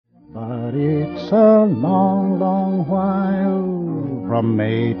But it's a long, long while from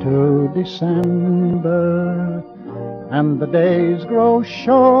May to December, and the days grow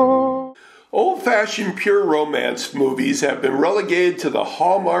short. Old-fashioned pure romance movies have been relegated to the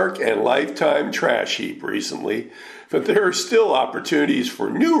Hallmark and Lifetime trash heap recently, but there are still opportunities for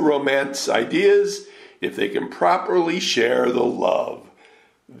new romance ideas if they can properly share the love.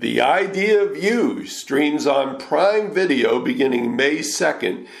 The Idea of You streams on Prime Video beginning May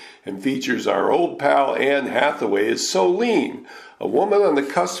 2nd and features our old pal Anne Hathaway as Solene, a woman on the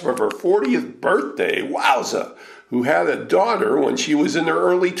cusp of her 40th birthday, wowza, who had a daughter when she was in her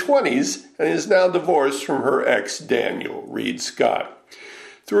early 20s and is now divorced from her ex Daniel, Reed Scott.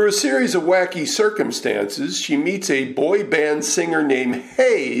 Through a series of wacky circumstances, she meets a boy band singer named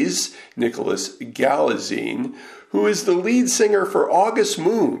Hayes, Nicholas Galizine, who is the lead singer for August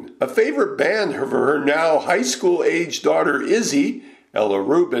Moon, a favorite band of her now high school-age daughter Izzy, Ella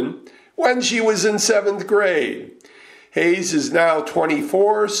Rubin, when she was in 7th grade. Hayes is now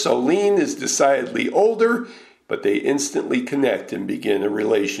 24, Solene is decidedly older, but they instantly connect and begin a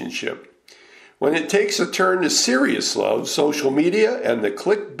relationship. When it takes a turn to serious love, social media and the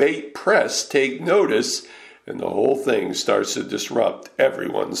clickbait press take notice, and the whole thing starts to disrupt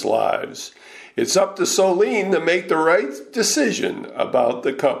everyone's lives. It's up to Solene to make the right decision about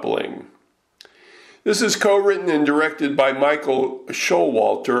the coupling. This is co-written and directed by Michael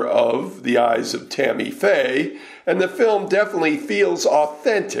Showalter of The Eyes of Tammy Faye, and the film definitely feels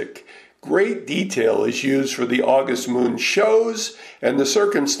authentic. Great detail is used for the August Moon shows and the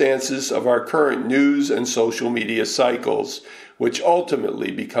circumstances of our current news and social media cycles, which ultimately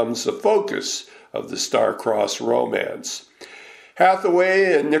becomes the focus of the star-crossed romance.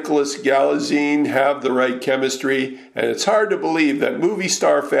 Hathaway and Nicholas Galizine have the right chemistry, and it's hard to believe that movie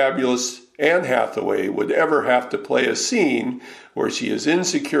star fabulous Anne Hathaway would ever have to play a scene where she is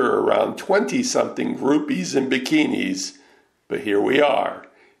insecure around 20-something groupies in bikinis. But here we are,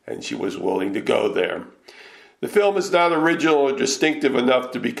 and she was willing to go there. The film is not original or distinctive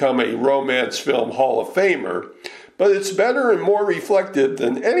enough to become a romance film Hall of Famer, but it's better and more reflective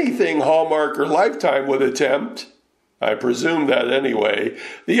than anything Hallmark or Lifetime would attempt. I presume that anyway.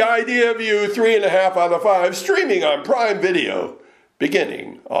 The Idea of You, 3.5 out of 5, streaming on Prime Video,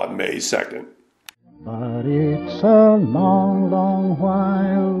 beginning on May 2nd. But it's a long, long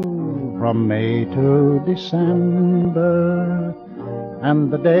while from May to December,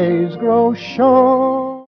 and the days grow short.